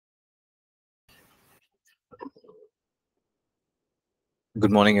Good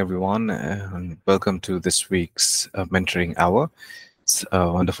morning, everyone, and welcome to this week's mentoring hour. It's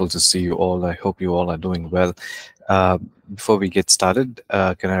wonderful to see you all. I hope you all are doing well. Uh, Before we get started,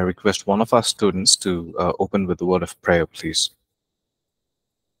 can I request one of our students to open with a word of prayer, please?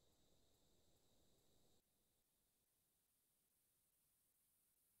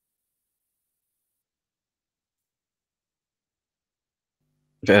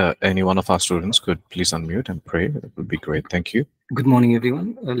 Any one of our students could please unmute and pray. That would be great. Thank you. Good morning,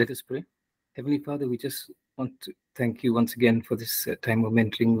 everyone. Let us pray. Heavenly Father, we just want to thank you once again for this time of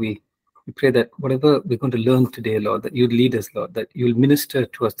mentoring. We pray that whatever we're going to learn today, Lord, that you'd lead us, Lord, that you'll minister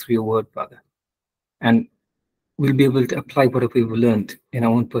to us through your word, Father. And we'll be able to apply whatever we've learned in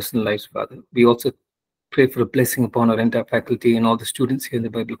our own personal lives, Father. We also pray for a blessing upon our entire faculty and all the students here in the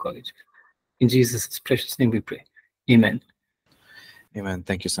Bible College. In Jesus' precious name we pray. Amen. Amen.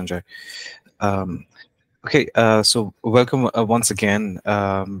 Thank you, Sanjay. Um, Okay, so welcome once again.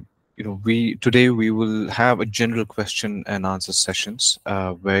 We today we will have a general question and answer sessions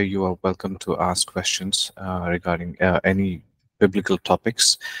where you are welcome to ask questions regarding any biblical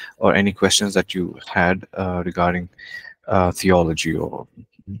topics or any questions that you had regarding theology or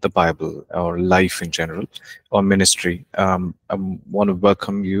the Bible or life in general or ministry. I want to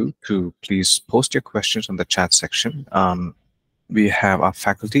welcome you to please post your questions on the chat section. We have our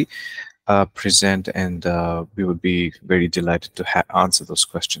faculty present, and we would be very delighted to answer those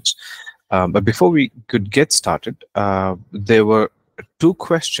questions. But before we could get started, there were two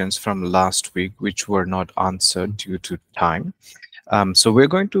questions from last week which were not answered due to time. So we're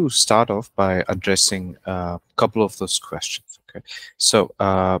going to start off by addressing a couple of those questions. Okay, so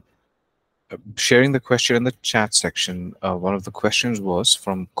sharing the question in the chat section, one of the questions was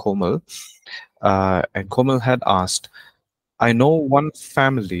from Komal, and Komal had asked, I know one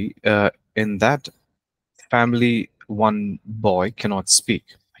family. In that family, one boy cannot speak.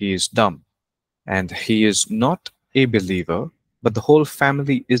 He is dumb, and he is not a believer, but the whole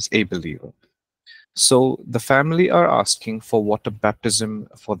family is a believer. So the family are asking for water baptism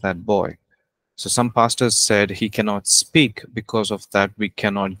for that boy. So some pastors said he cannot speak, because of that we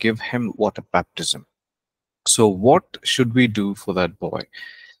cannot give him water baptism. So what should we do for that boy?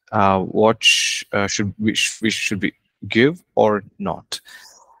 Should we give or not?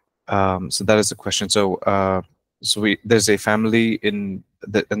 So that is the question. So there's a family and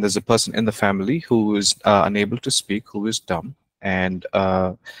there's a person in the family who is unable to speak, who is dumb, and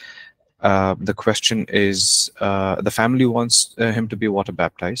the question is, the family wants him to be water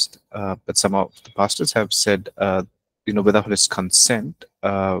baptized, but some of the pastors have said, without his consent,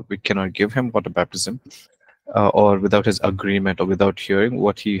 we cannot give him water baptism, or without his agreement, or without hearing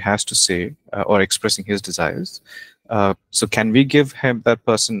what he has to say, or expressing his desires. So can we give him, that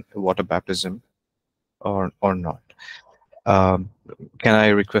person, water baptism or not? Um, can I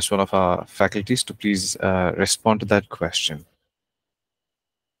request one of our faculties to please respond to that question?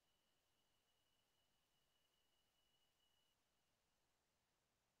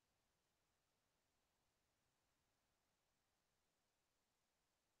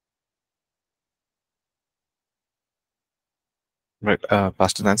 Right,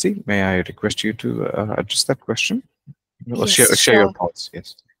 Pastor Nancy, may I request you to address that question or Yes, share your sure. thoughts?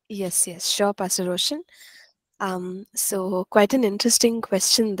 Yes. Yes, sure, Pastor Roshan. So quite an interesting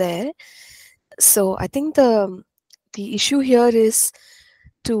question there. So I think the issue here is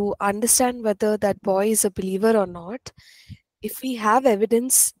to understand whether that boy is a believer or not. If we have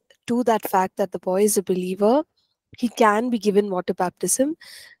evidence to that fact that the boy is a believer, he can be given water baptism.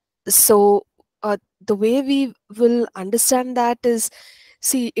 So the way we will understand that is,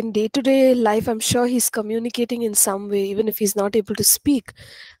 see, in day-to-day life, I'm sure he's communicating in some way, even if he's not able to speak.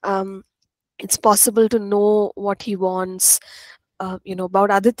 Um, it's possible to know what he wants,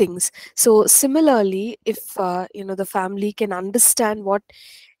 about other things. So similarly, if the family can understand what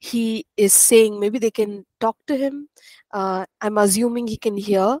he is saying, maybe they can talk to him. I'm assuming he can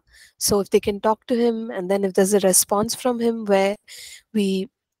hear. So if they can talk to him, and then if there's a response from him where we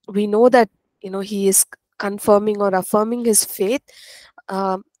we know that he is confirming or affirming his faith,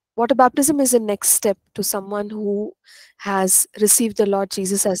 um, water baptism is the next step to someone who has received the Lord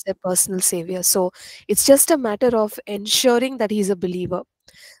Jesus as their personal savior. So it's just a matter of ensuring that he's a believer.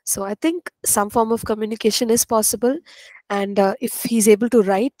 So I think some form of communication is possible, and if he's able to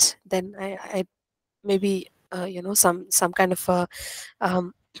write, then I maybe some kind of a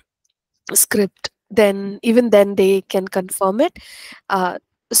um, script, then even then they can confirm it.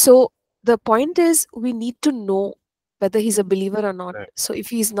 So the point is, we need to know whether he's a believer or not. Right. So if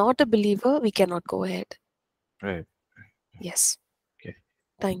he's not a believer, we cannot go ahead. Right. Yes. Okay.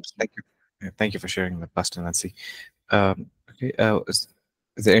 Thank you. Thank you. Thank you for sharing that, Pastor Nancy. Okay.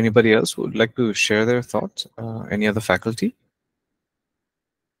 Is there anybody else who would like to share their thoughts? Any other faculty?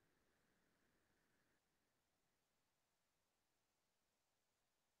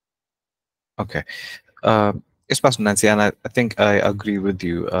 Okay. Yes, Pastor Nancy, and I think I agree with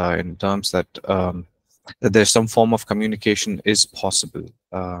you in terms that there's some form of communication is possible.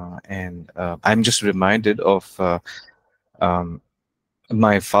 And I'm just reminded of um,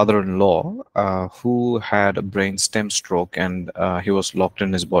 my father-in-law who had a brain stem stroke, and he was locked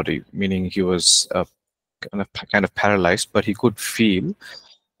in his body, meaning he was kind of paralyzed, but he could feel,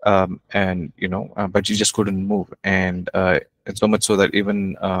 and but he just couldn't move, and so much so that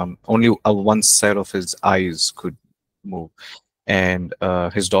even only one side of his eyes could move. And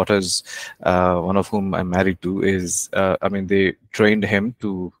his daughters, one of whom I'm married to, I mean, they trained him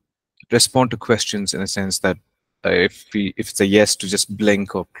to respond to questions in a sense that if it's a yes, to just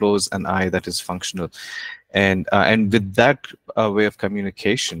blink or close an eye that is functional. And with that way of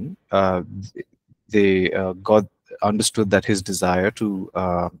communication, they God understood that his desire to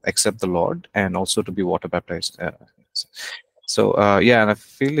accept the Lord and also to be water baptized. So yeah, and I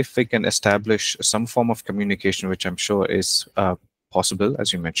feel if we can establish some form of communication, which I'm sure is possible,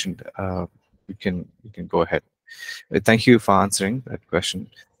 as you mentioned, we can go ahead. Thank you for answering that question.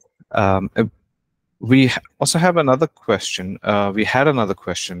 We also have another question. We had another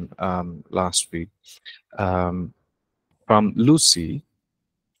question last week um, from Lucy.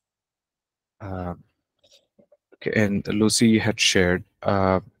 Uh, okay, and Lucy had shared,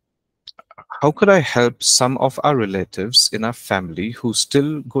 how could I help some of our relatives in our family who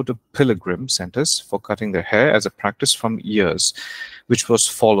still go to pilgrim centers for cutting their hair as a practice from years, which was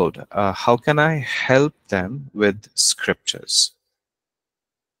followed? How can I help them with scriptures?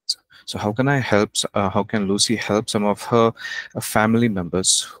 So how can Lucy help some of her family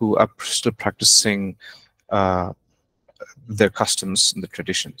members who are still practicing uh, their customs and the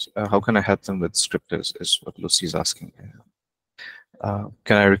traditions? How can I help them with scriptures is what Lucy's asking.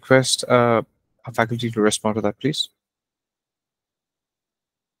 Can I request a faculty to respond to that, please?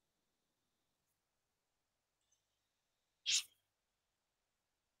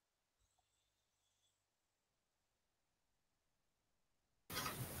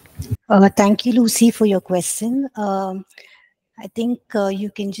 Thank you, Lucy, for your question. I think you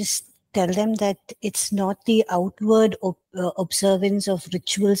can just tell them that it's not the outward observance of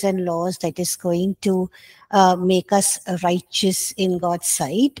rituals and laws that is going to make us righteous in God's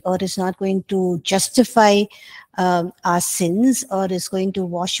sight, or is not going to justify our sins, or is going to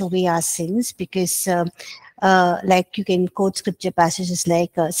wash away our sins, because like you can quote scripture passages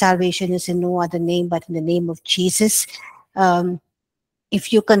like salvation is in no other name but in the name of Jesus.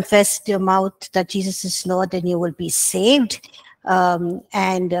 If you confess with your mouth that Jesus is Lord, then you will be saved.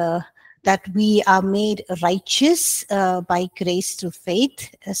 And that we are made righteous by grace through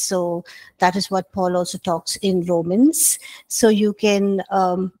faith. So that is what Paul also talks in Romans. So you can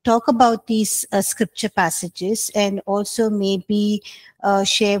talk about these scripture passages, and also maybe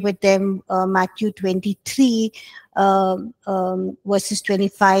share with them Matthew 23, verses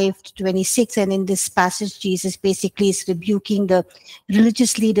 25 to 26. And in this passage, Jesus basically is rebuking the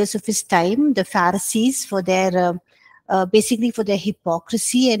religious leaders of his time, the Pharisees, for their basically for their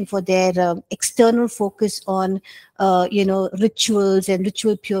hypocrisy and for their external focus on rituals and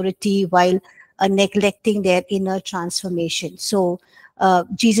ritual purity, while neglecting their inner transformation. So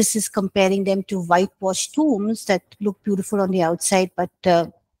Jesus is comparing them to whitewashed tombs that look beautiful on the outside, but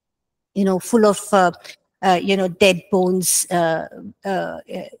full of dead bones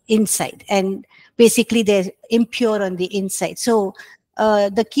inside, and basically they're impure on the inside. So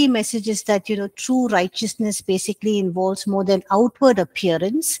the key message is that true righteousness basically involves more than outward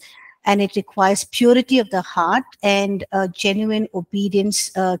appearance, and it requires purity of the heart and genuine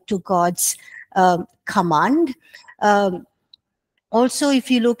obedience to God's command. Also, if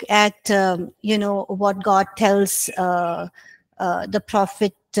you look at what God tells the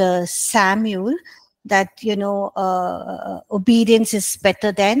prophet Samuel, that obedience is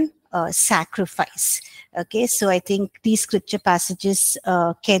better than sacrifice. Okay, so I think these scripture passages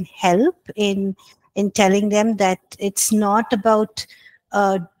can help in telling them that it's not about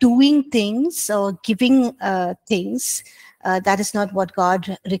doing things or giving things. That is not what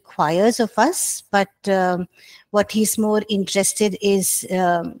God requires of us, but what he's more interested is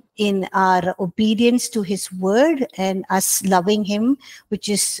in our obedience to his word and us loving him, which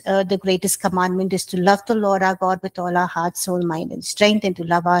is the greatest commandment, is to love the Lord our God with all our heart, soul, mind, and strength, and to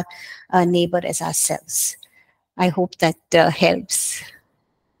love our neighbor as ourselves. I hope that helps.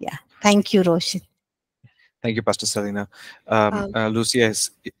 Yeah. Thank you, Roshan. Thank you, Pastor Selena. Um, Lucia is,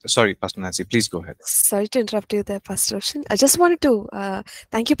 sorry, Pastor Nancy, please go ahead. Sorry to interrupt you there, Pastor Roshan. I just wanted to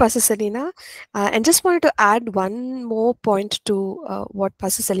thank you, Pastor Selena, and just wanted to add one more point to what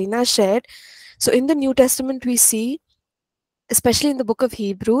Pastor Selena shared. So, in the New Testament, we see, especially in the book of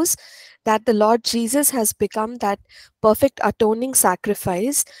Hebrews, that the Lord Jesus has become that perfect atoning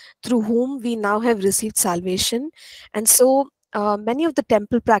sacrifice through whom we now have received salvation. And so, many of the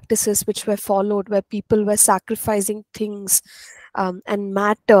temple practices which were followed, where people were sacrificing things and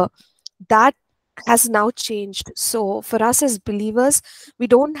matter, that has now changed. So for us as believers, we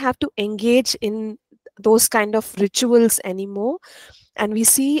don't have to engage in those kind of rituals anymore. And we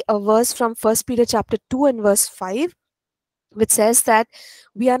see a verse from First Peter chapter 2 and verse 5, which says that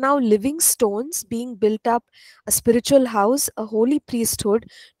we are now living stones being built up, a spiritual house, a holy priesthood,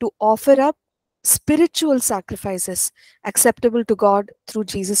 to offer up spiritual sacrifices acceptable to God through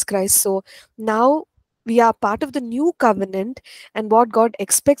Jesus Christ. So now we are part of the new covenant, and what God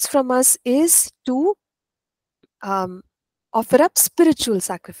expects from us is to um, offer up spiritual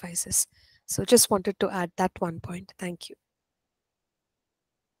sacrifices. So just wanted to add that one point. Thank you.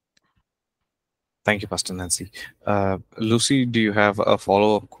 Thank you, Pastor Nancy. Lucy, do you have a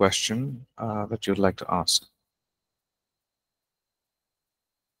follow-up question that you'd like to ask?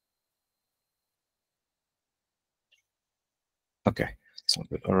 Okay, sounds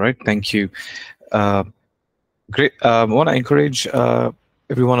good. All right, thank you. Great. I want to encourage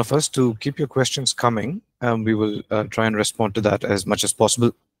every one of us to keep your questions coming. We will try and respond to that as much as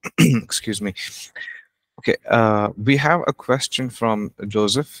possible. Excuse me. Okay, we have a question from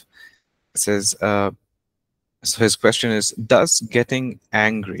Joseph. It says, so his question is, does getting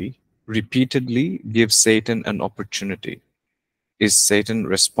angry repeatedly give Satan an opportunity? Is Satan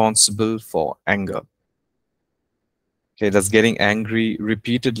responsible for anger? Okay, does getting angry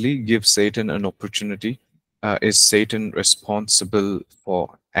repeatedly give Satan an opportunity? Is Satan responsible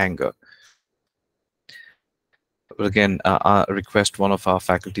for anger? But again, I request one of our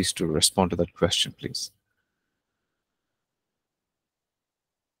faculties to respond to that question, please.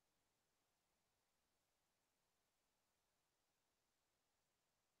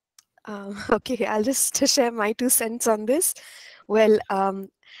 Okay, I'll just share my 2 cents on this. Well,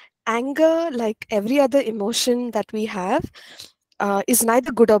 anger, like every other emotion that we have, is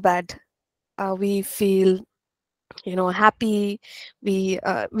neither good or bad. We feel, happy. We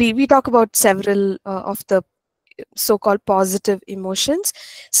talk about several of the so-called positive emotions.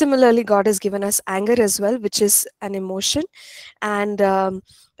 Similarly, God has given us anger as well, which is an emotion, and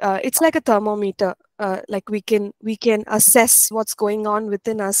it's like a thermometer. Like we can assess what's going on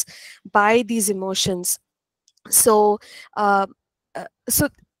within us by these emotions. So uh, so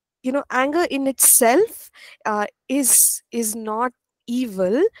anger in itself is not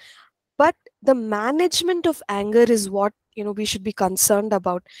evil, but the management of anger is what we should be concerned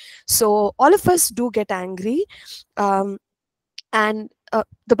about. So all of us do get angry, um, and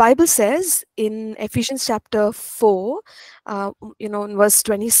the Bible says in Ephesians chapter 4, in verse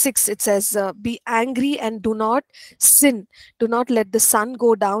 26, it says, be angry and do not sin, do not let the sun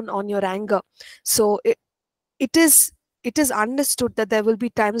go down on your anger. So it is it is understood that there will be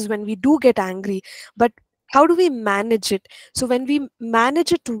times when we do get angry, but how do we manage it? So when we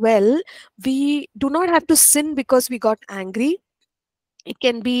manage it well, we do not have to sin because we got angry. It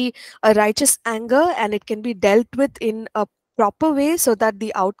can be a righteous anger, and it can be dealt with in a proper way so that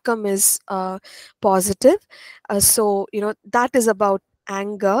the outcome is positive. So that is about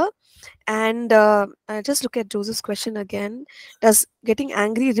anger. And just look at Joseph's question again. Does getting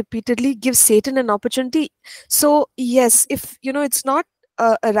angry repeatedly give Satan an opportunity? So yes, if it's not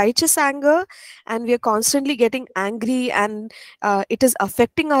a righteous anger, and we are constantly getting angry, and it is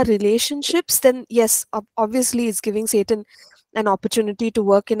affecting our relationships, then yes, obviously it's giving Satan an opportunity to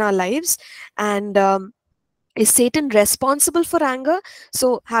work in our lives. And is Satan responsible for anger?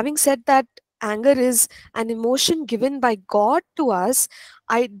 So having said that, anger is an emotion given by God to us.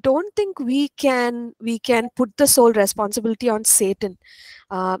 I don't think we can put the sole responsibility on Satan.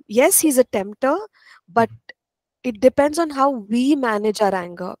 Yes, he's a tempter, but it depends on how we manage our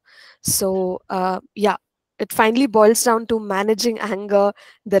anger. So yeah, it finally boils down to managing anger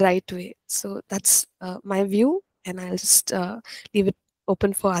the right way. So that's my view, and I'll just leave it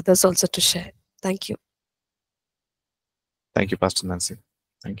open for others also to share. Thank you. Thank you, Pastor Nancy.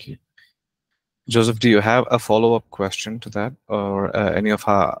 Thank you. Joseph, do you have a follow-up question to that, or any of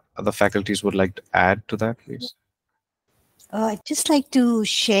our other faculties would like to add to that, please? I'd just like to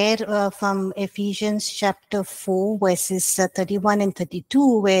share from Ephesians chapter 4, verses 31 and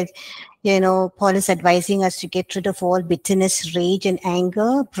 32, where Paul is advising us to get rid of all bitterness, rage, and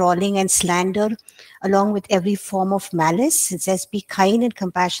anger, brawling and slander, along with every form of malice. It says, be kind and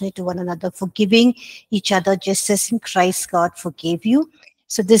compassionate to one another, forgiving each other just as in Christ God forgave you.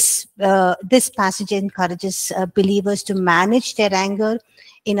 So this passage encourages believers to manage their anger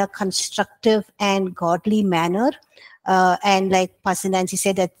in a constructive and godly manner. And like Pastor Nancy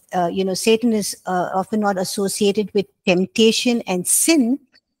said, that Satan is often not associated with temptation and sin,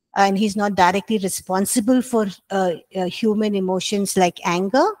 and he's not directly responsible for human emotions like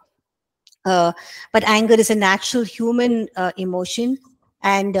anger. But anger is a natural human emotion,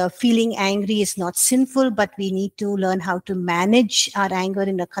 and feeling angry is not sinful, but we need to learn how to manage our anger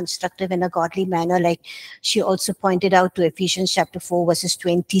in a constructive and a godly manner, like she also pointed out to Ephesians chapter 4, verses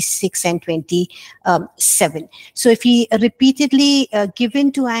 26 and 27. So if we repeatedly give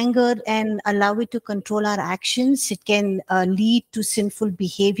in to anger and allow it to control our actions, it can lead to sinful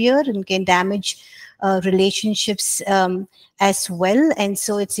behavior and can damage relationships as well. And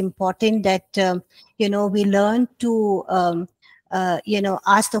so it's important that we learn to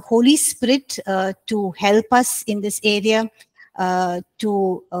ask the Holy Spirit to help us in this area,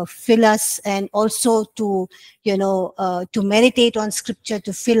 to fill us, and also to meditate on Scripture,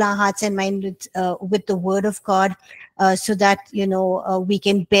 to fill our hearts and mind with the Word of God, so that we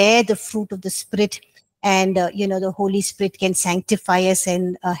can bear the fruit of the Spirit. And the Holy Spirit can sanctify us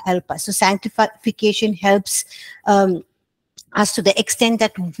and help us. So sanctification helps us to the extent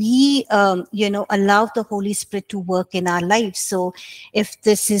that we allow the Holy Spirit to work in our lives. So if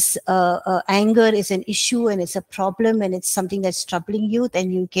this is anger is an issue and it's a problem and it's something that's troubling you,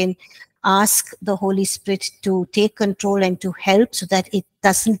 then you can ask the Holy Spirit to take control and to help, so that it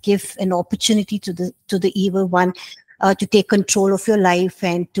doesn't give an opportunity to the evil one to take control of your life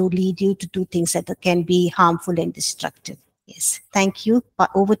and to lead you to do things that can be harmful and destructive. Yes, thank you.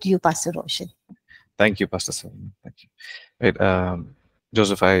 Over to you, Pastor Roshan. Thank you, Pastor Solomon. Thank you. Right,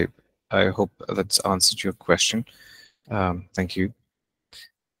 Joseph, I hope that's answered your question. Thank you.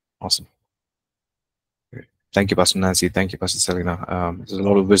 Awesome. Great. Thank you, Pastor Nancy. Thank you, Pastor Selena. There's a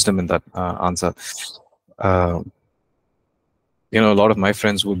lot of wisdom in that answer. A lot of my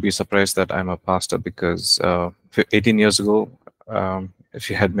friends would be surprised that I'm a pastor, because 18 years ago, if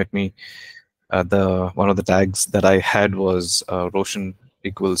you had met me, one of the tags that I had was Roshan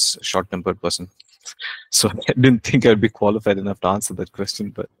equals short-tempered person. So I didn't think I'd be qualified enough to answer that question,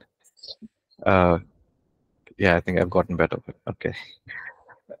 but yeah, I think I've gotten better. But okay.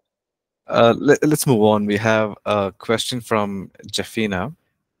 Let's move on. We have a question from Jeffina.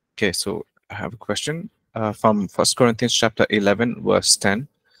 Okay, so I have a question from 1 Corinthians chapter 11, verse 10.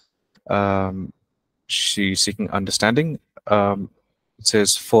 She's seeking understanding. It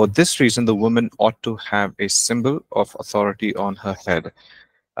says, for this reason, the woman ought to have a symbol of authority on her head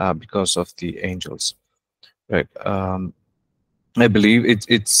because of the angels. Right. I believe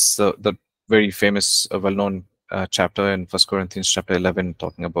it's the very famous, well-known chapter in 1 Corinthians chapter 11,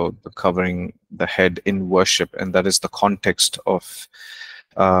 talking about the covering the head in worship, and that is the context of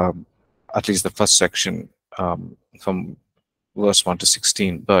at least the first section from verse 1 to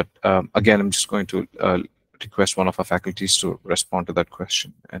 16. But again, I'm just going to request one of our faculties to respond to that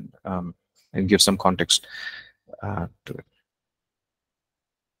question and give some context to it.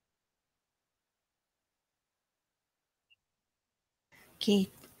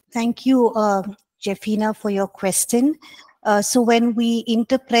 Okay, thank you, Jeffina, for your question. So when we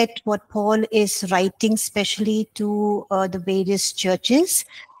interpret what Paul is writing, especially to the various churches,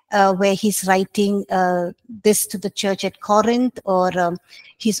 where he's writing this to the church at Corinth, or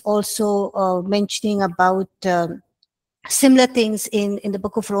he's also mentioning about similar things in the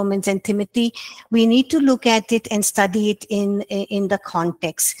book of Romans and Timothy, we need to look at it and study it in the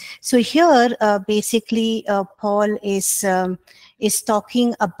context. So here, basically, Paul is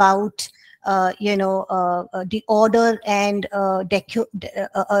talking about the order and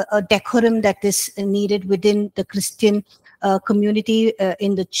decorum that is needed within the Christian community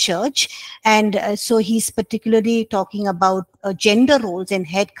in the church. And so he's particularly talking about gender roles and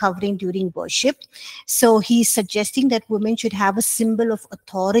head covering during worship. So he's suggesting that women should have a symbol of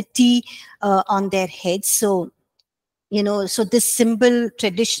authority on their heads. So so this symbol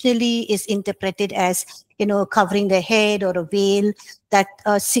traditionally is interpreted as, covering the head or a veil that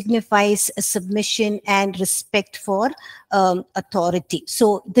signifies a submission and respect for authority.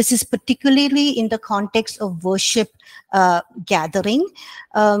 So this is particularly in the context of worship gathering.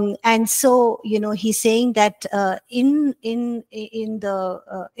 And so, he's saying that in the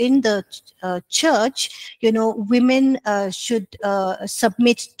church, women should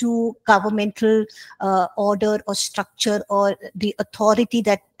submit to governmental order or structure or the authority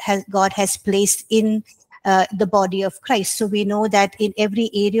that God has placed in the body of Christ. So we know that in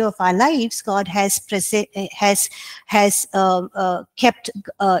every area of our lives, God has kept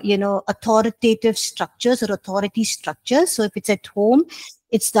authoritative structures or authority structures. So if it's at home,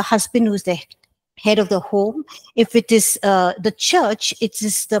 it's the husband who's the head of the home. If it is the church, it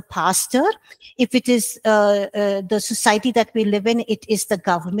is the pastor. If it is the society that we live in, it is the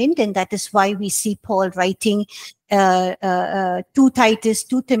government. And that is why we see Paul writing to Titus,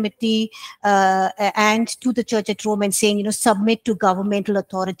 to Timothy, and to the church at Rome, and saying, submit to governmental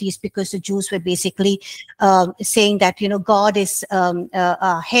authorities, because the Jews were basically saying that, God is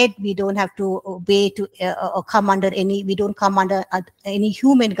our head. We don't have to obey to or come under any, we don't come under any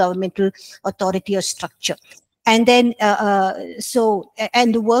human governmental authority or structure. And then,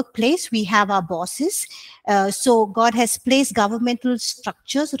 and the workplace, we have our bosses. So God has placed governmental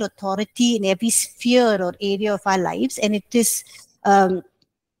structures or authority in every sphere or area of our lives. And it is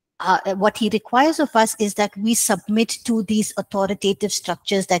what he requires of us is that we submit to these authoritative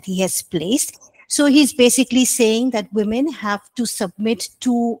structures that he has placed. So he's basically saying that women have to submit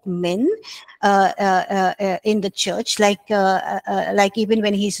to men in the church, like even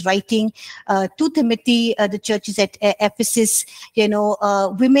when he's writing to Timothy, the churches at Ephesus,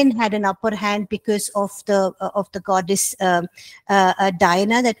 women had an upper hand because of the goddess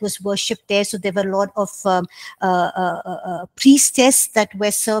Diana that was worshipped there. So there were a lot of priestesses that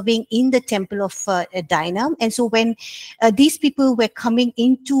were serving in the temple of Diana. And so when these people were coming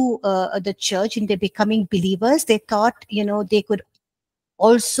into the church and they're becoming believers, they thought, they could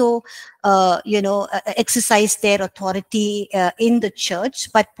also, exercise their authority in the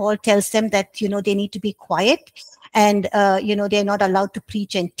church. But Paul tells them that, they need to be quiet, and, they're not allowed to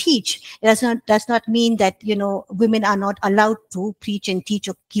preach and teach. It does not mean that, women are not allowed to preach and teach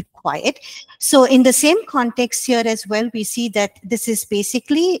or keep quiet. So in the same context here as well, we see that this is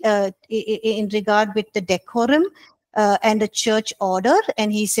basically in regard with the decorum and the church order.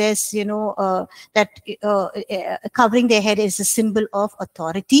 And he says, that covering their head is a symbol of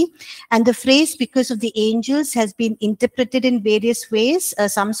authority. And the phrase "because of the angels" has been interpreted in various ways.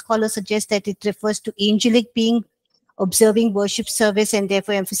 Some scholars suggest that it refers to angelic being observing worship service, and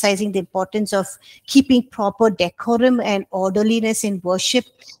therefore emphasizing the importance of keeping proper decorum and orderliness in worship.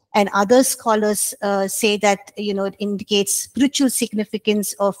 And other scholars say that, it indicates spiritual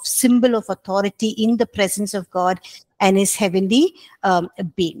significance of symbol of authority in the presence of God and his heavenly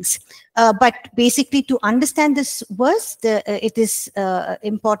beings. But basically, to understand this verse, it is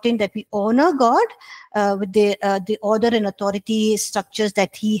important that we honor God with the order and authority structures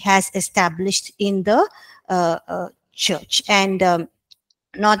that he has established in the church. And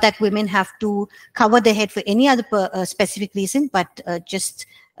not that women have to cover their head for any other specific reason, but just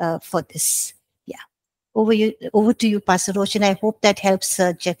for this. Yeah. Over to you, Pastor Roshan. I hope that helps,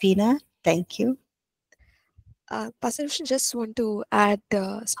 Jeffina. Thank you. Pastor Roshan, just want to add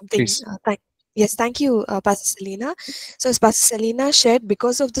something. Please. Yes, thank you, Pastor Selena. So as Pastor Selena shared,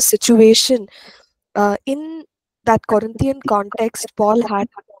 because of the situation in that Corinthian context, Paul had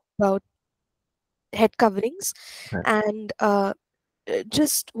about head coverings, Right. and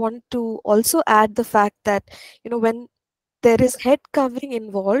just want to also add the fact that, when there is head covering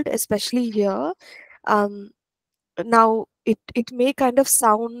involved, especially here, now it may kind of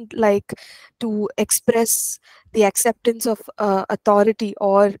sound like to express the acceptance of authority,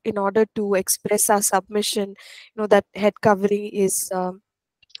 or in order to express our submission, that head covering is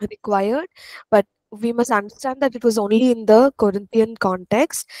required. But we must understand that it was only in the Corinthian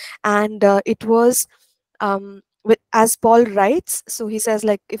context, and it was as Paul writes. So he says,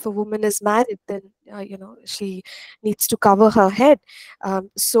 like, if a woman is married, then she needs to cover her head.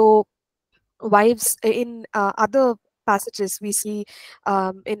 So wives, in other passages we see,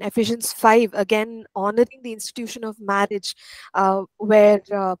 in Ephesians 5, again honoring the institution of marriage, where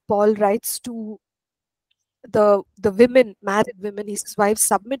Paul writes to the women, married women. He says, wives,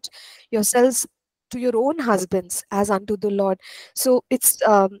 submit yourselves to your own husbands as unto the Lord. So it's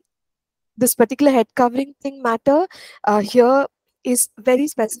this particular head covering thing matter here is very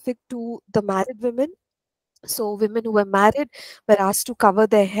specific to the married women. So women who were married were asked to cover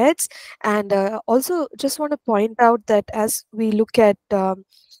their heads. And also just want to point out that as we look at mm,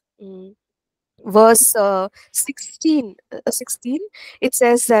 verse 16, it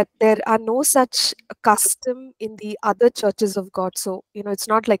says that there are no such custom in the other churches of God. So it's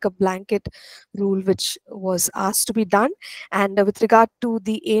not like a blanket rule which was asked to be done. And with regard to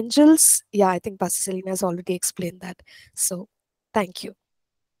the angels, yeah, I think Pastor Selena has already explained that. So thank you.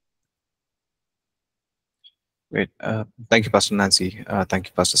 Great. Thank you, Pastor Nancy. Thank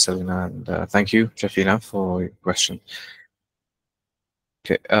you, Pastor Selena. And thank you, Jeffina, for your question.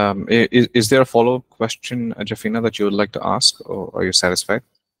 Okay. Is there a follow-up question, Jafina, that you would like to ask, or are you satisfied?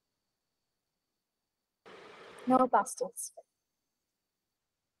 No, pastors.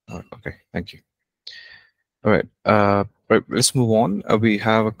 Okay. Thank you. All right. Right. Let's move on. We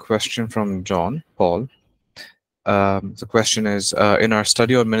have a question from John Paul. The question is, in our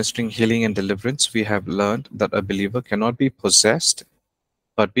study on ministering healing and deliverance, we have learned that a believer cannot be possessed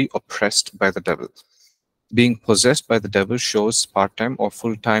but be oppressed by the devil. Being possessed by the devil shows part-time or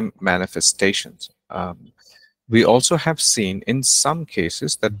full-time manifestations. We also have seen in some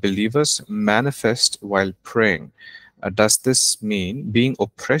cases that believers manifest while praying. Does this mean being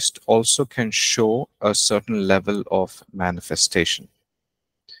oppressed also can show a certain level of manifestation?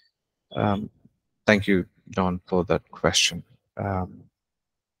 Thank you, John, for that question.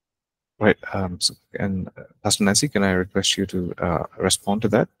 Right. And Pastor Nancy, can I request you to respond to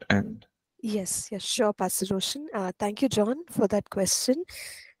that? And Yes, yes, sure, Pastor Roshan. Thank you, John, for that question.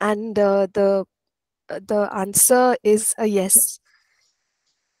 And the answer is a yes.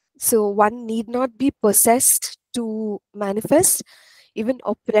 So one need not be possessed to manifest. Even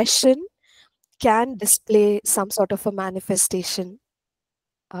oppression can display some sort of a manifestation,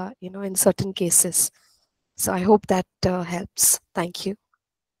 in certain cases. So I hope that helps. Thank you.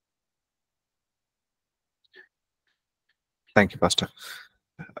 thank you, Pastor.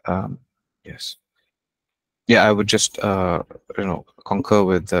 Yes. Yeah, I would just concur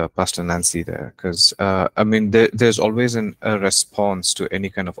with Pastor Nancy there, because I mean there's always a response to any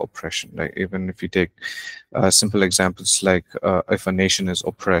kind of oppression. Like even if you take simple examples like if a nation is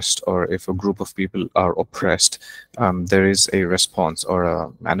oppressed or if a group of people are oppressed, there is a response, or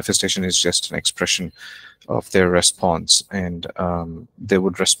a manifestation is just an expression of their response, and they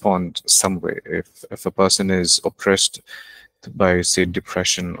would respond some way. If a person is oppressed by, say,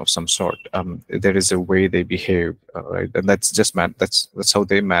 depression of some sort, there is a way they behave, right? And that's just that's how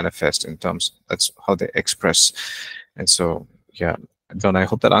they manifest, in terms, that's how they express. And so, yeah, John, I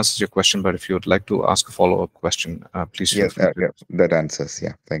hope that answers your question, but if you would like to ask a follow-up question, please feel Yeah, free to. yeah, that answers.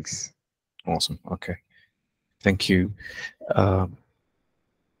 Yeah, thanks. Awesome. Okay, thank you.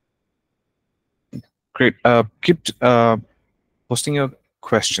 Great. Keep posting your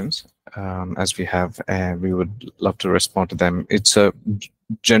questions, as we have, and we would love to respond to them. It's a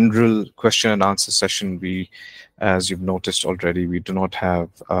general question and answer session. We, as you've noticed already, we do not have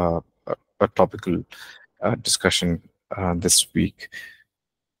a topical discussion this week.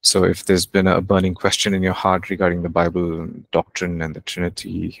 So if there's been a burning question in your heart regarding the Bible, doctrine, and the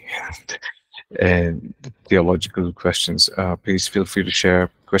Trinity, and theological questions, please feel free to share.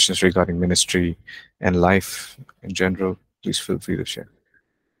 Questions regarding ministry and life in general, please feel free to share.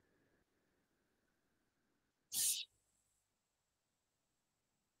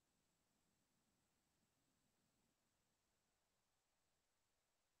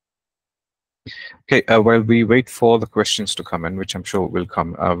 Okay, while we wait for the questions to come in, which I'm sure will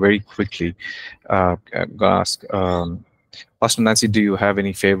come very quickly, I'm gonna ask Pastor Nancy, do you have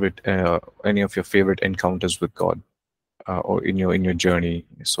any of your favorite encounters with God, or in your journey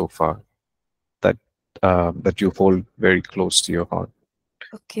so far, that that you hold very close to your heart?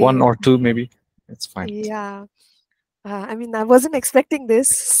 Okay. One or two, maybe. It's fine. Yeah. I mean, I wasn't expecting this,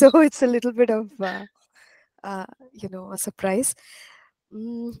 so it's a little bit of, a surprise.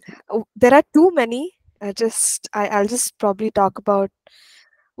 There are too many. I'll just probably talk about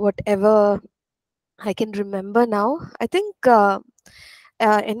whatever I can remember now. I think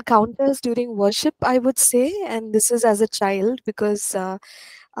encounters during worship, I would say, and this is as a child, because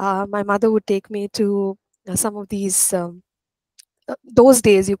my mother would take me to some of these. Those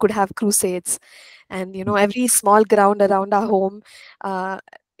days, you could have crusades, and every small ground around our home, uh,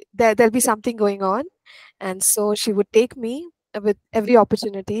 there'll be something going on, and so she would take me with every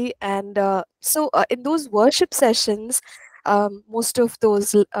opportunity. And in those worship sessions, most of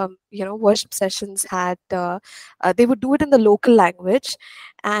those worship sessions had they would do it in the local language,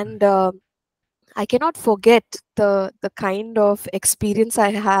 and I cannot forget the kind of experience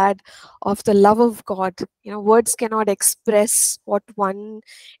I had of the love of God. Words cannot express what one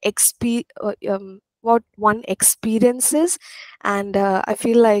experiences, and I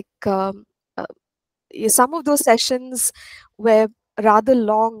feel like some of those sessions were rather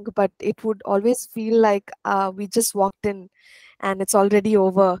long, but it would always feel like we just walked in and it's already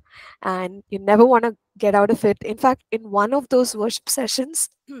over, and you never want to get out of it. In fact, in one of those worship sessions,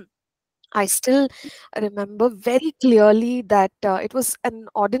 I still remember very clearly that it was an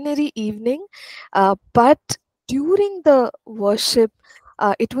ordinary evening, but during the worship,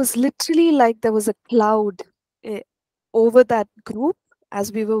 it was literally like there was a cloud over that group,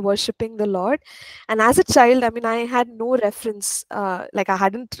 as we were worshiping the Lord. And as a child, I mean, I had no reference, like I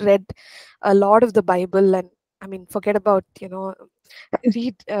hadn't read a lot of the Bible, and I mean, forget about,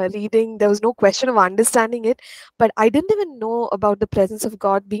 reading. There was no question of understanding it, but I didn't even know about the presence of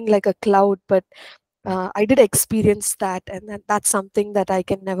God being like a cloud. But I did experience that, and that's something that I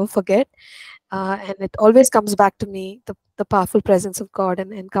can never forget. And it always comes back to me, the powerful presence of God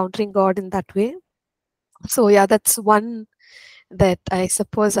and encountering God in that way. So yeah, that's one that I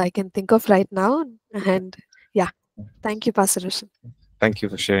suppose I can think of right now. And yeah, thank you, Pastor Roshan. Thank you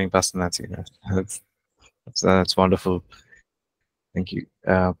for sharing, Pastor Nancy. That's wonderful. Thank you.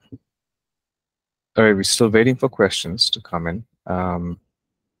 All right, we're still waiting for questions to come in.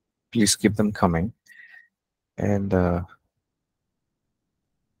 Please keep them coming. And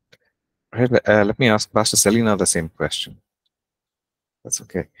let me ask Pastor Selena the same question. That's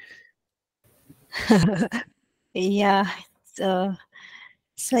okay. Yeah. So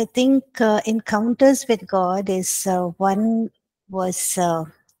I think encounters with God is one was,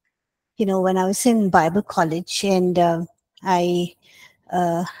 when I was in Bible college, and I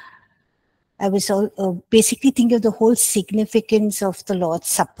was basically thinking of the whole significance of the Lord's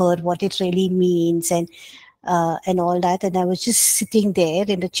Supper, what it really means, and all that. And I was just sitting there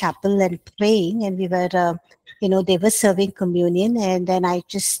in the chapel and praying, and we were, they were serving communion, and then I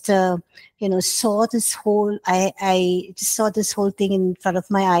just, saw this whole. I just saw this whole thing in front of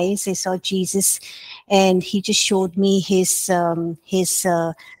my eyes. I saw Jesus, and he just showed me his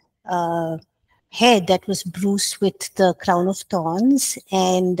head that was bruised with the crown of thorns,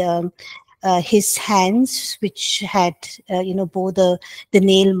 and his hands, which had, bore the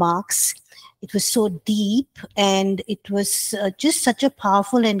nail marks. It was so deep, and it was just such a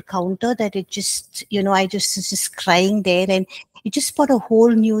powerful encounter that it just, I just was just crying there, and it just brought a whole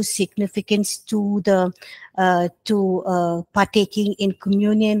new significance to the partaking in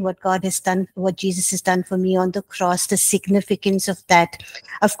communion, what God has done, what Jesus has done for me on the cross, the significance of that.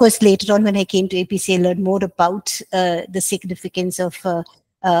 Of course, later on when I came to APC, I learned more about the significance of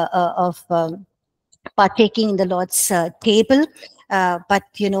partaking in the Lord's table. But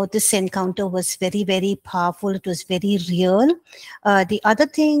this encounter was very, very powerful. It was very real. The other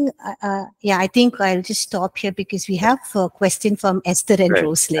thing, I think I'll just stop here because we have a question from Esther and Right.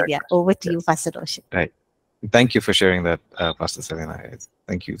 Roselyn. Yeah, over to you, Pastor Roshan. Right. Thank you for sharing that, Pastor Selena.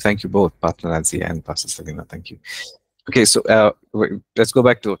 Thank you. Thank you both, Pastor Nancy and Pastor Selena. Thank you. Okay, so let's go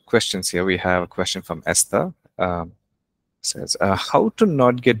back to questions here. We have a question from Esther. Says, how to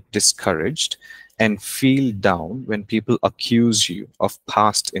not get discouraged and feel down when people accuse you of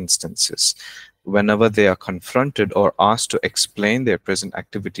past instances, whenever they are confronted or asked to explain their present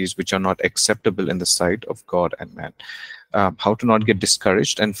activities which are not acceptable in the sight of God and man. How to not get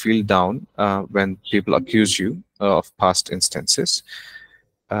discouraged and feel down when people accuse you of past instances,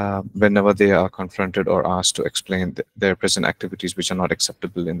 whenever they are confronted or asked to explain their present activities which are not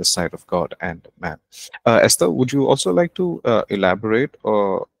acceptable in the sight of God and man. Esther, would you also like to elaborate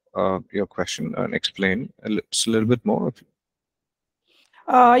or your question and explain just a little bit more?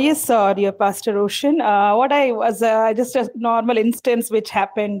 Yes, dear Pastor Roshan. What I was just a normal instance which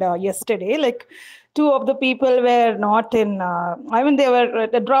happened yesterday. Like, two of the people were not in. They were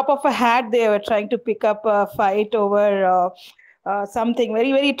at the drop of a hat. They were trying to pick up a fight over something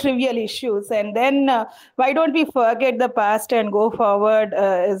very, very trivial issues. And then why don't we forget the past and go forward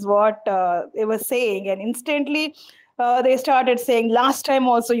is what they were saying. And instantly they started saying, last time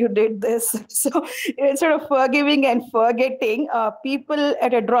also you did this. So instead of forgiving and forgetting, people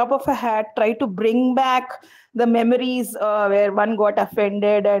at a drop of a hat try to bring back the memories where one got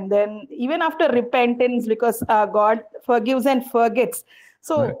offended. And then even after repentance, because God forgives and forgets.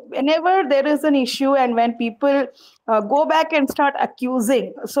 So Right. whenever there is an issue and when people go back and start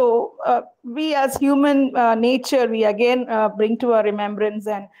accusing, so we as human nature, we again bring to our remembrance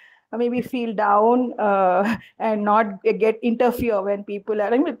and maybe feel down and not get interfere when people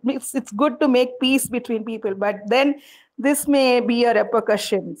are. I mean, it's good to make peace between people, but then this may be a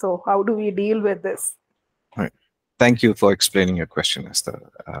repercussion. So how do we deal with this? Right. Thank you for explaining your question, Esther.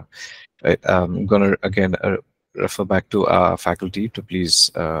 I'm going to again refer back to our faculty to please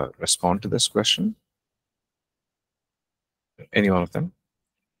respond to this question. Any one of them?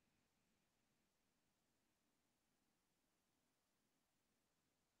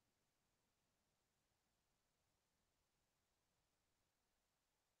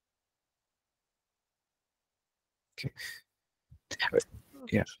 Okay.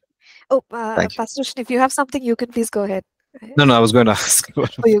 Yeah. Oh, Thank you. Pastor Roshan, if you have something, you can please go ahead. No, I was going to ask. Oh,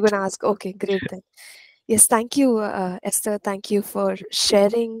 you're going to ask. Okay, great then. Yes, thank you, Esther. Thank you for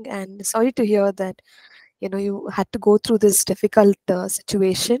sharing. And sorry to hear that, you had to go through this difficult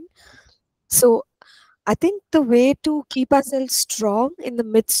situation. So I think the way to keep ourselves strong in the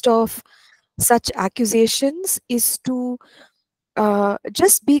midst of such accusations is to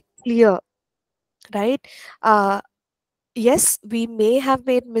just be clear, right? Yes, we may have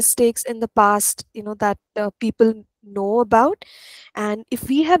made mistakes in the past, that people know about. And if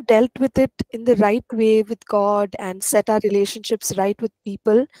we have dealt with it in the right way with God and set our relationships right with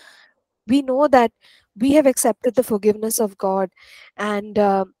people, we know that we have accepted the forgiveness of God. And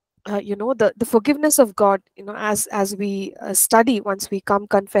the forgiveness of God, as we study, once we come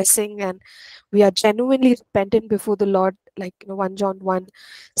confessing and we are genuinely repentant before the Lord, like 1 John 1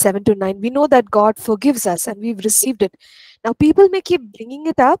 7 to 9, we know that God forgives us and we've received it. Now people may keep bringing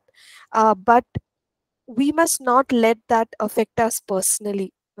it up, but we must not let that affect us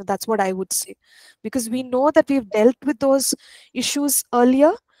personally. That's what I would say, because we know that we've dealt with those issues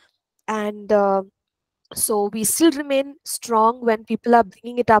earlier. And so we still remain strong when people are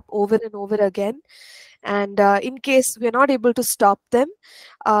bringing it up over and over again. And in case we're not able to stop them,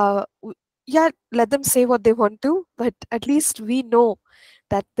 yeah, let them say what they want to, but at least we know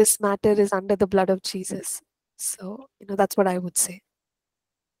that this matter is under the blood of Jesus. So that's what I would say.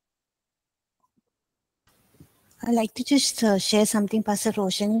 I'd like to just share something, Pastor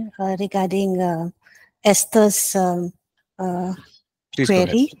Roshan, regarding Esther's Please go ahead.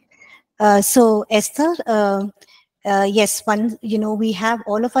 query. So Esther, yes, we have,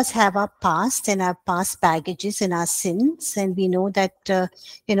 all of us have our past and our past baggages and our sins. And we know that,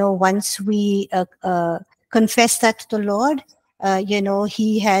 once we confess that to the Lord,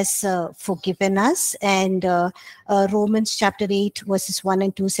 he has forgiven us. And Romans chapter 8, verses 1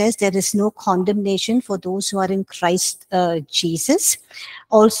 and 2 says, there is no condemnation for those who are in Christ Jesus.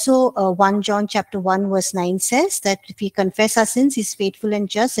 Also, 1 John chapter 1, verse 9 says that if we confess our sins, he's faithful and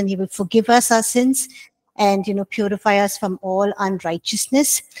just, and he will forgive us our sins and purify us from all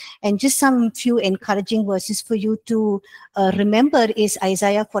unrighteousness. And just some few encouraging verses for you to remember is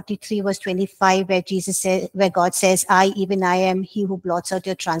Isaiah 43 verse 25, where God says, even I am he who blots out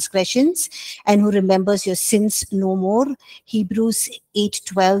your transgressions and who remembers your sins no more. Hebrews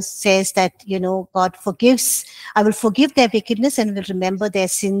 8:12 says that God forgives. I will forgive their wickedness and will remember their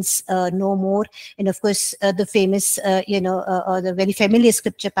sins no more. And of course, the famous, the very familiar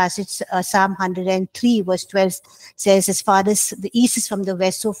scripture passage, Psalm 103 verse 12 says, as far as the east is from the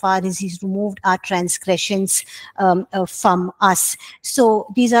west, so far as he's removed our transgressions from us. So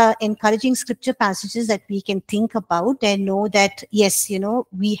these are encouraging scripture passages that we can think about and know that, yes,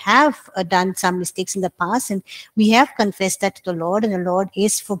 we have done some mistakes in the past and we have confessed that to the Lord, and the Lord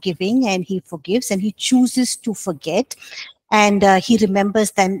is forgiving and he forgives and he chooses to forget, and he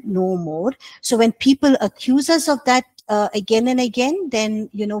remembers them no more. So when people accuse us of that again and again, then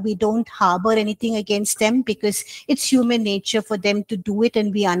we don't harbor anything against them, because it's human nature for them to do it,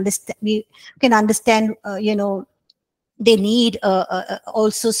 and we can understand they need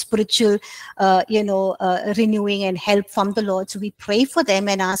also spiritual renewing and help from the Lord. So we pray for them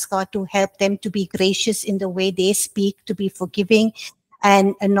and ask God to help them to be gracious in the way they speak, to be forgiving,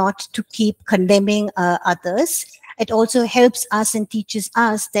 and not to keep condemning others. It also helps us and teaches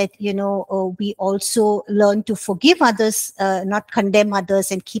us that, we also learn to forgive others, not condemn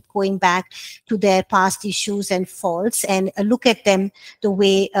others and keep going back to their past issues and faults, and look at them the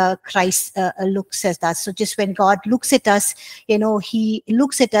way Christ looks at us. So just when God looks at us, he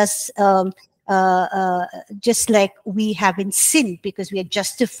looks at us just like we haven't sinned, because we are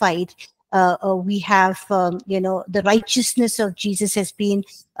justified. We have, the righteousness of Jesus has been,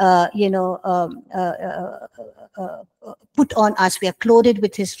 put on us. We are clothed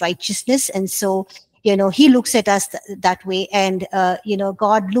with his righteousness. And so, he looks at us that way. And,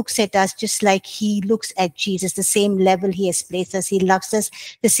 God looks at us just like he looks at Jesus, the same level he has placed us. He loves us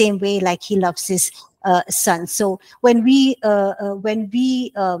the same way like he loves his son. So when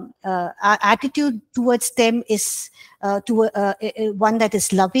our attitude towards them is one that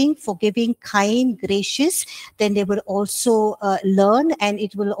is loving, forgiving, kind, gracious, then they will also learn, and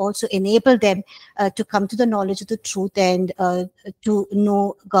it will also enable them to come to the knowledge of the truth and to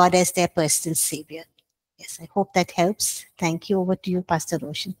know God as their personal Savior. Yes, I hope that helps. Thank you. Over to you, Pastor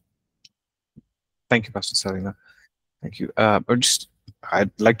Roshan. Thank you, Pastor Selina. Thank you.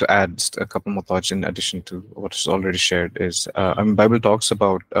 I'd like to add just a couple more thoughts in addition to what is already shared. Is Bible talks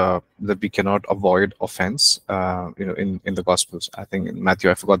about that we cannot avoid offense. In the Gospels, I think in Matthew,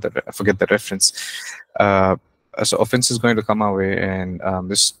 I forget the reference. So offense is going to come our way, and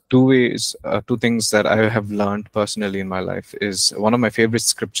there's two things that I have learned personally in my life. Is one of my favorite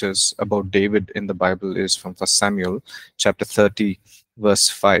scriptures about David in the Bible is from 1 Samuel chapter 30, verse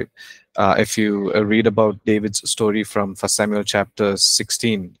 5. If you read about David's story from 1 Samuel chapter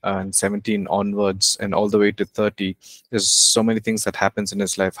 16 and 17 onwards and all the way to 30, there's so many things that happens in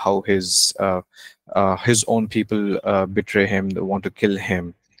his life, how his own people betray him, they want to kill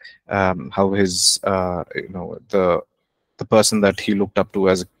him, how his the person that he looked up to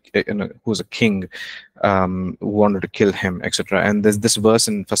as who's a king, wanted to kill him, etc. And there's this verse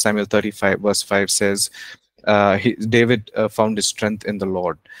in 1 Samuel 35 verse 5 says, David found his strength in the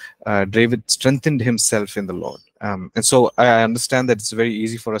Lord. David strengthened himself in the Lord. And so I understand that it's very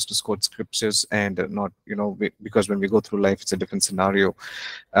easy for us to quote scriptures and not, because when we go through life, it's a different scenario.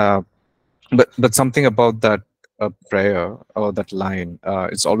 But something about that prayer or that line,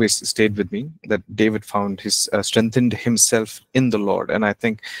 it's always stayed with me, that David found his strengthened himself in the Lord. And I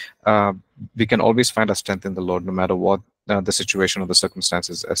think we can always find our strength in the Lord, no matter what the situation or the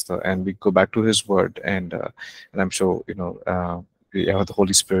circumstances, Esther. And we go back to His Word, and I'm sure the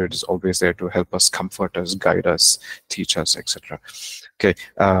Holy Spirit is always there to help us, comfort us, guide us, teach us, etc. Okay,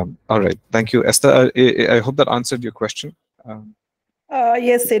 all right. Thank you, Esther. I hope that answered your question.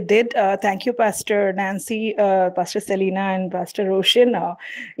 Yes, it did. Thank you, Pastor Nancy, Pastor Selena, and Pastor Roshan.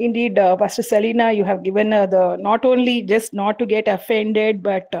 Indeed, Pastor Selena, you have given the not only just not to get offended,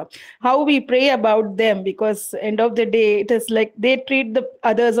 but how we pray about them, because end of the day, it is like they treat the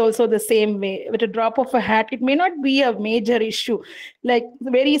others also the same way. With a drop of a hat, it may not be a major issue, like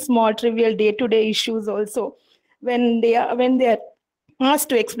very small, trivial day-to-day issues also. When they are asked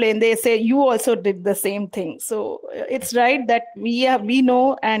to explain, they say you also did the same thing. So it's right that we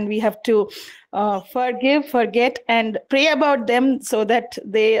know, and we have to forgive, forget, and pray about them, so that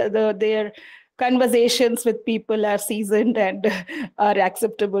their conversations with people are seasoned and are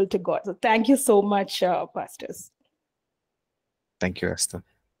acceptable to God. So thank you so much, pastors. Thank you, Esther.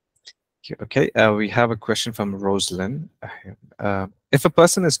 Okay, we have a question from Rosalind. If a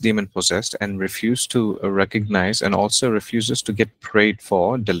person is demon possessed and refuses to recognize and also refuses to get prayed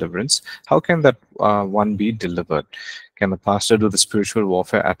for deliverance, how can that one be delivered? Can the pastor do the spiritual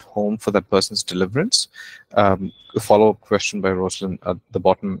warfare at home for that person's deliverance? A follow-up question by Rosalind at the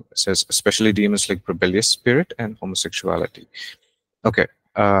bottom says, especially demons like rebellious spirit and homosexuality. Okay.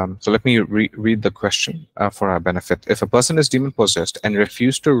 So let me read the question for our benefit. If a person is demon possessed and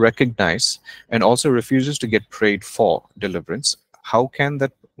refuses to recognize and also refuses to get prayed for deliverance, how can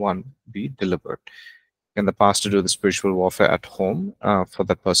that one be delivered? Can the pastor do the spiritual warfare at home for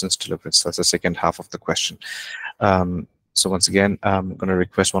that person's deliverance? That's the second half of the question. So once again, I'm going to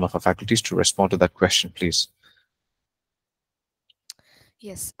request one of our faculties to respond to that question, please.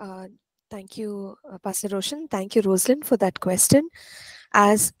 Yes, thank you, Pastor Roshan. Thank you, Rosalind, for that question.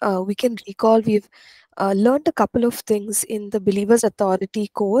 As we can recall, we've learned a couple of things in the Believer's Authority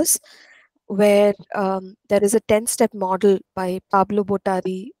course, where there is a 10-step model by Pablo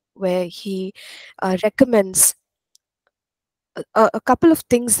Bottari, where he recommends a couple of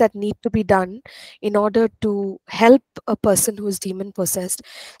things that need to be done in order to help a person who is demon possessed.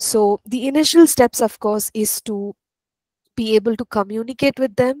 So the initial steps, of course, is to be able to communicate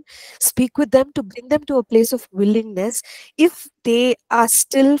with them, speak with them, to bring them to a place of willingness. If they are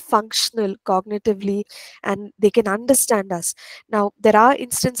still functional cognitively and they can understand us. Now, there are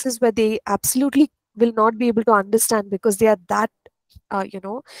instances where they absolutely will not be able to understand because they are that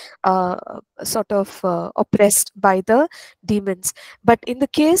sort of oppressed by the demons. But in the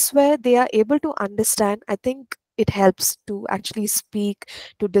case where they are able to understand, I think it helps to actually speak,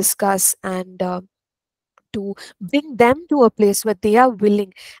 to discuss, and to bring them to a place where they are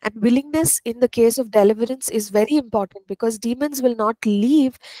willing. And willingness in the case of deliverance is very important, because demons will not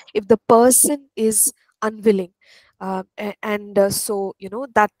leave if the person is unwilling. So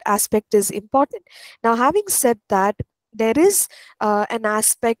that aspect is important. Now, having said that, there is an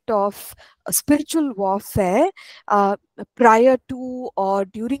aspect of spiritual warfare prior to or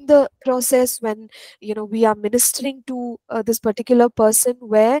during the process, when we are ministering to this particular person,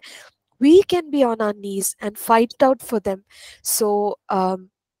 where we can be on our knees and fight it out for them. So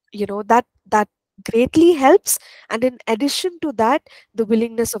that greatly helps. And in addition to that, the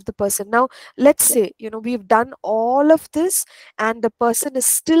willingness of the person. Now, let's say we've done all of this and the person is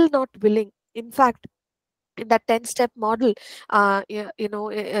still not willing. In fact, in that 10-step model,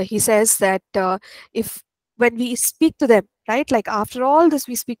 he says that if when we speak to them, right, like after all this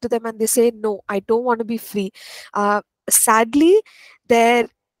we speak to them and they say, no, I don't want to be free, sadly, there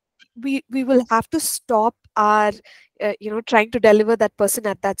we will have to stop our trying to deliver that person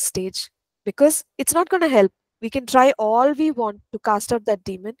at that stage, because it's not going to help. We can try all we want to cast out that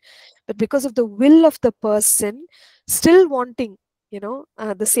demon, but because of the will of the person still wanting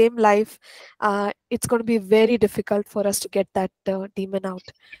the same life, it's going to be very difficult for us to get that demon out.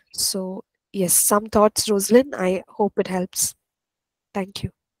 So yes, some thoughts, Rosalind. I hope it helps. Thank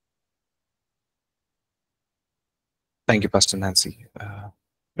you. Thank you, Pastor Nancy.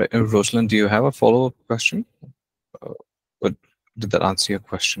 Rosalind, do you have a follow-up question? Uh, but did that answer your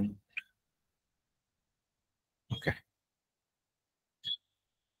question? Okay.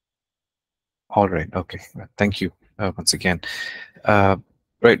 All right. Okay. Thank you once again.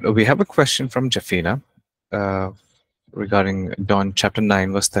 Right. We have a question from Jafina regarding John chapter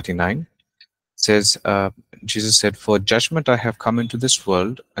 9, verse 39. Says, Jesus said, "For judgment I have come into this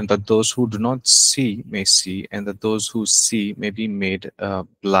world, and that those who do not see may see, and that those who see may be made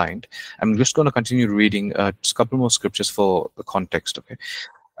blind." I'm just going to continue reading just a couple more scriptures for the context. Okay.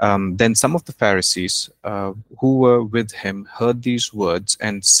 Then some of the Pharisees who were with him heard these words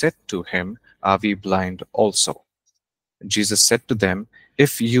and said to him, "Are we blind also?" Jesus said to them,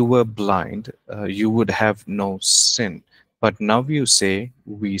 "If you were blind, you would have no sin. But now you say,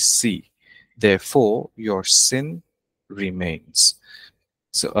 'We see.' Therefore, your sin remains."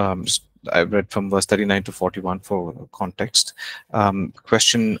 So I read from verse 39 to 41 for context.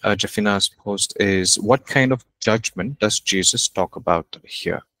 Question Jafina has posed is, what kind of judgment does Jesus talk about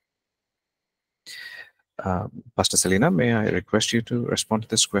here? Pastor Selena, may I request you to respond to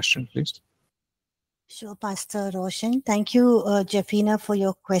this question, please? Sure, Pastor Roshan. Thank you, Jafina, for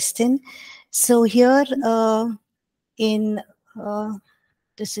your question. So here in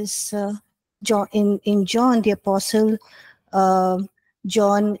this is John, in John, the Apostle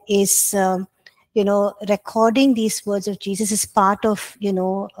John is recording these words of Jesus as part of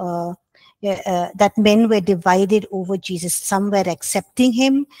that men were divided over Jesus. Some were accepting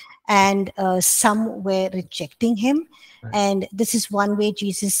him, and some were rejecting him. And this is one way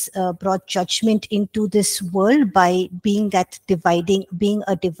Jesus brought judgment into this world, by being a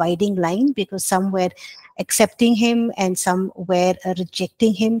dividing line, because some were accepting him and some were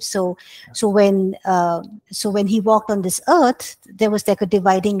rejecting him. So when he walked on this earth, there was like a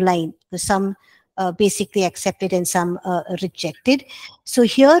dividing line. Some basically accepted and some rejected. So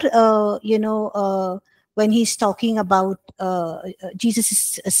here, when he's talking about, Jesus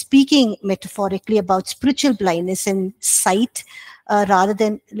is speaking metaphorically about spiritual blindness and sight, rather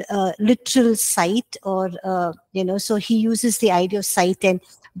than literal sight, or so he uses the idea of sight and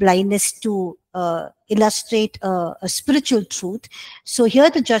blindness to illustrate a spiritual truth. So here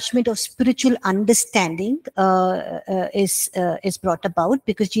the judgment of spiritual understanding is brought about,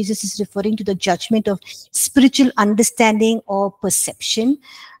 because Jesus is referring to the judgment of spiritual understanding or perception.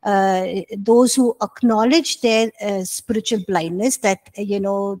 Those who acknowledge their spiritual blindness, that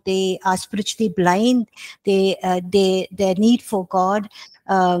they are spiritually blind, their need for God,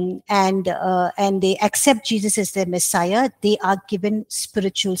 and they accept Jesus as their Messiah, they are given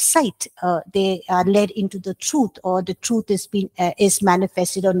spiritual sight. They are led into the truth, or the truth is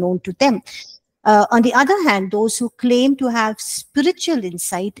manifested or known to them. On the other hand, those who claim to have spiritual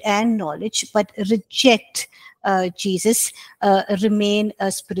insight and knowledge but reject Jesus remain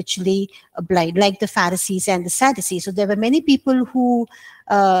spiritually blind, like the Pharisees and the Sadducees. So there were many people who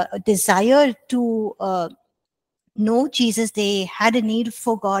desired to know Jesus. They had a need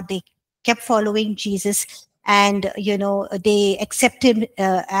for God. They kept following Jesus, and they accept him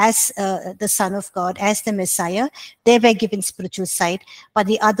as the Son of God, as the Messiah. They were given spiritual sight. But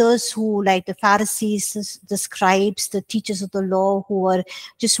the others, who, like the Pharisees, the scribes, the teachers of the law, who were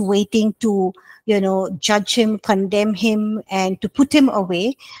just waiting to judge him, condemn him, and to put him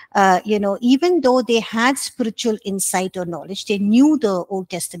away, even though they had spiritual insight or knowledge, they knew the Old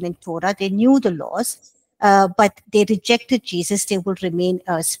Testament Torah, they knew the laws, but they rejected Jesus, they will remain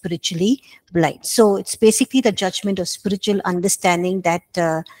spiritually blind. So it's basically the judgment of spiritual understanding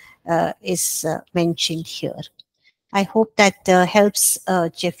that is mentioned here. I hope that helps,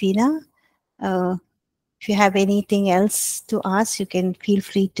 Jafina. If you have anything else to ask, you can feel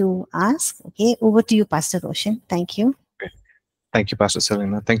free to ask. Okay, over to you, Pastor Roshan. Thank you. Thank you, Pastor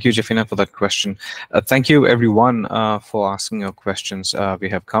Selena. Thank you, Jafina, for that question. Thank you, everyone, for asking your questions. We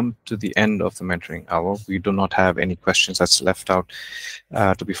have come to the end of the mentoring hour. We do not have any questions that's left out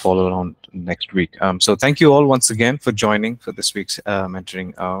to be followed on next week. So thank you all once again for joining for this week's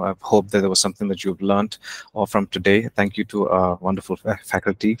mentoring hour. I hope that there was something that you've learned from today. Thank you to our wonderful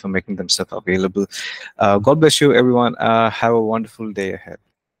faculty for making themselves available. God bless you, everyone. Have a wonderful day ahead.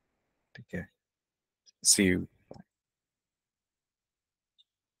 Take care. See you.